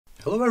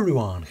Hello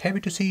everyone, happy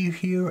to see you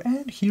here,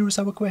 and here's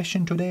our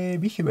question today.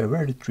 We have a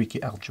very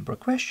tricky algebra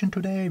question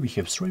today. We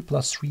have 3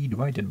 plus 3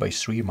 divided by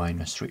 3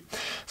 minus 3.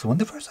 So on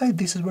the first side,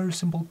 this is a very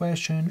simple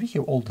question. We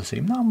have all the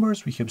same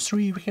numbers. We have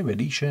 3, we have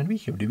addition, we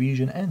have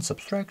division and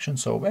subtraction.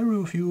 So every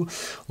of you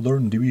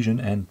learned division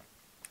and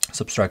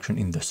subtraction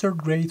in the 3rd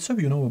grade, so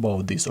you know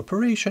about this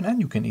operation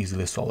and you can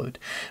easily solve it.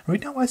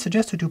 Right now I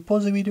suggest you to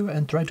pause the video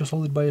and try to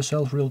solve it by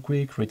yourself real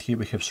quick. Right here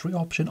we have 3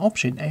 options: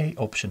 option A,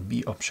 option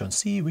B, option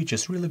C, which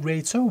is really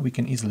great, so we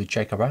can easily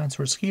check our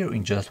answers here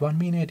in just 1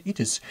 minute. It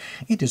is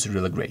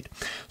really great.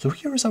 So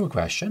here is our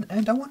question,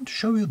 and I want to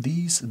show you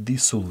this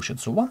solution.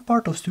 So one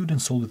part of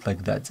students solve it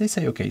like that. They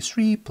say, okay,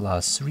 3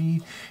 plus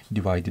 3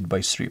 divided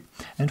by 3.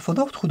 And for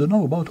those who don't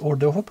know about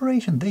order of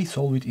operation, they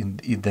solve it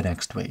in the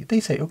next way.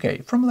 They say, okay,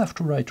 from left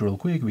to right real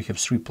quick, we have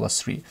 3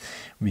 plus 3.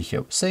 We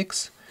have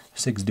 6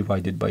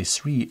 divided by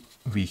 3,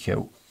 we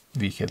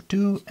have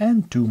 2,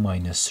 and 2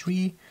 minus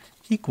 3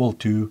 equal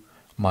to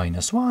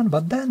minus 1,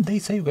 but then they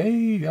say,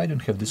 okay, I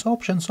don't have this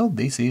option, so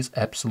this is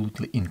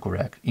absolutely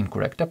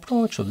incorrect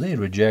approach, so they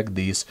reject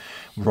this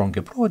wrong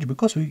approach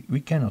because we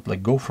cannot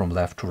like go from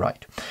left to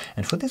right.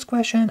 And for this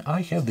question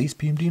I have this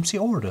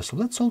PMDMC order, so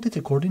let's solve it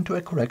according to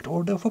a correct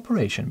order of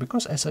operation,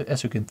 because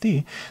as you can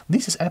see,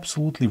 this is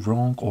absolutely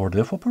wrong order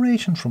of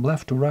operation. From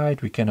left to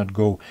right we cannot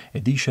go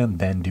addition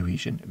then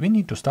division. We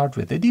need to start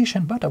with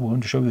addition, but I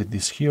want to show you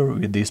this here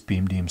with this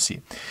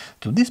PMDMC.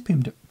 So this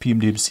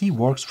PMDMC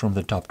works from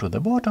the top to the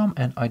bottom,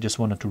 and I just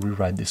wanted to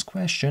rewrite this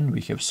question.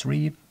 We have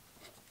 3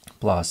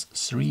 plus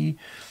 3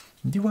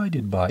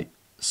 divided by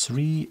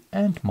 3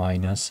 and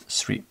minus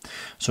 3.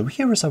 So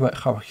here is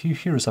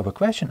our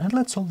question, and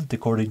let's solve it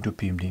according to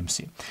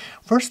PMDMC.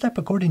 First step,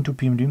 according to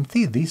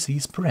PMDMC, this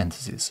is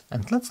parentheses,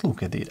 and let's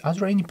look at it. Are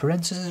there any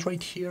parentheses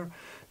right here?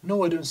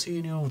 No, I don't see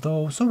any of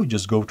those, so we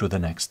just go to the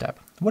next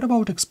step. What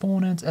about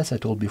exponents? As I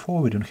told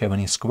before, we don't have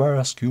any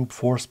squares, cube,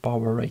 fourth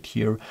power right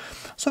here,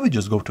 so we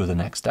just go to the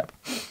next step.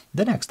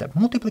 The next step,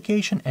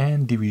 multiplication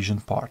and division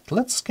part.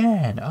 Let's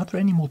scan. Are there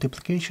any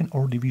multiplication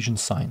or division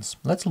signs?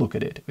 Let's look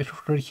at it. We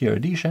have right here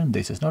addition.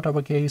 This is not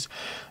our case.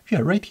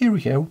 Yeah, right here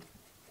we have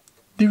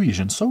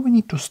division, so we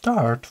need to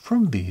start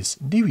from this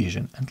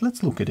division, and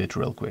let's look at it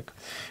real quick.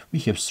 We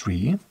have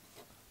 3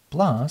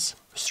 plus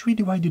 3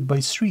 divided by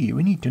 3.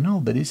 We need to know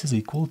that this is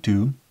equal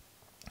to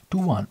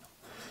 1,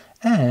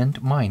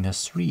 and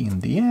minus 3 in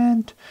the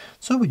end,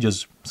 so we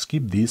just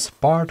skip this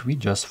part. We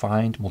just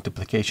find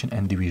multiplication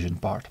and division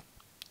part.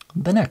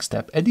 The next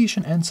step,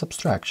 addition and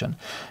subtraction.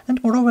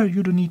 And moreover,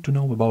 you don't need to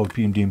know about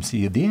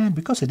PMDMC at the end,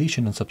 because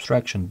addition and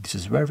subtraction, this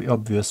is very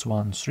obvious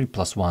one. 3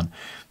 plus 1,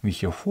 we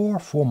have 4,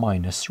 4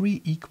 minus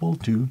 3 equal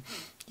to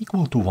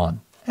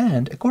 1.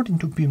 And according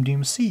to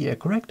PMDMC, a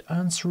correct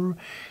answer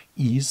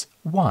is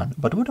 1.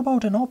 But what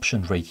about an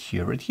option right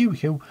here? Right here we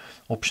have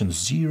option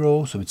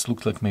 0, so it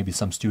looks like maybe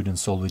some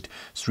students solve it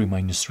 3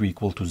 minus 3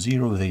 equal to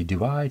 0, they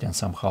divide, and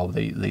somehow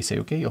they say,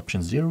 okay,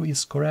 option 0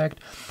 is correct.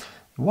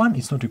 1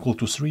 is not equal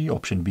to 3,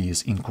 option B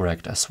is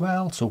incorrect as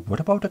well. So what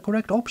about a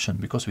correct option?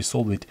 Because we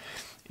solve it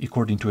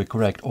according to a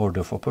correct order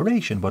of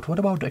operation, but what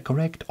about a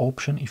correct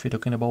option if we're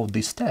talking about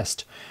this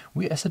test?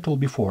 We, as I told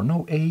before,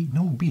 no A,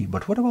 no B,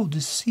 but what about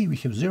this C? We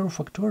have 0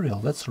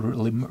 factorial. Let's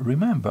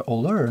remember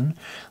or learn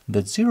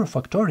that 0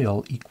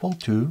 factorial equal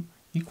to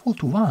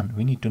 1.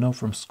 We need to know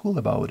from school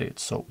about it.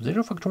 So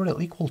 0 factorial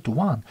equal to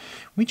 1,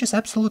 which is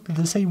absolutely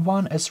the same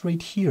one as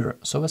right here.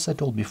 So as I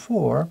told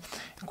before,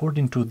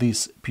 according to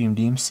this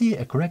PMDMC,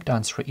 a correct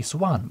answer is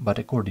 1, but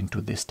according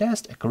to this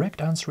test, a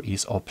correct answer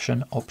is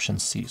option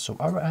C. So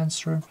our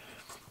answer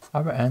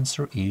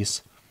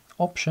is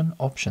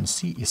option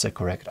C is a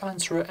correct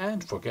answer,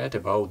 and forget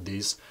about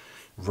this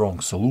wrong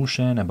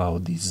solution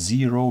about this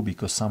 0,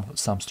 because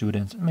some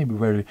students, maybe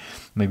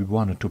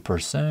 1 or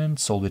 2%,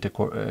 solve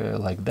it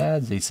like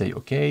that. They say,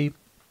 okay,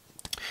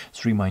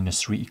 3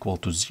 minus 3 equal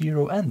to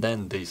 0, and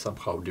then they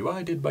somehow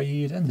divide it by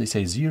it, and they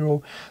say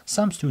 0.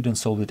 Some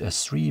students solve it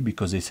as 3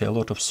 because they say a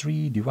lot of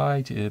 3,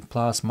 divide,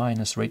 plus,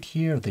 minus right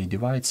here, they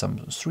divide some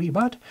 3,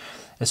 but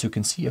as you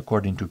can see,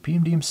 according to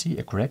PMDMC,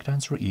 a correct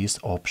answer is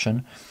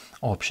option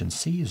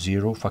C,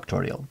 0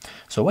 factorial.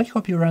 So I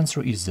hope your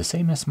answer is the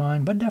same as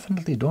mine, but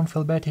definitely don't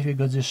feel bad if you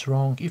got this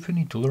wrong. If you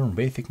need to learn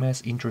basic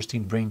math,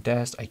 interesting brain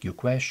test, IQ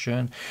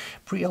question,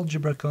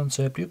 pre-algebra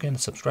concept, you can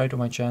subscribe to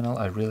my channel.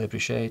 I really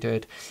appreciate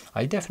it.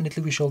 I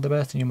definitely wish all the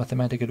best in your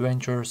mathematical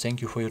adventure.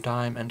 Thank you for your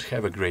time and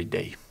have a great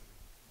day.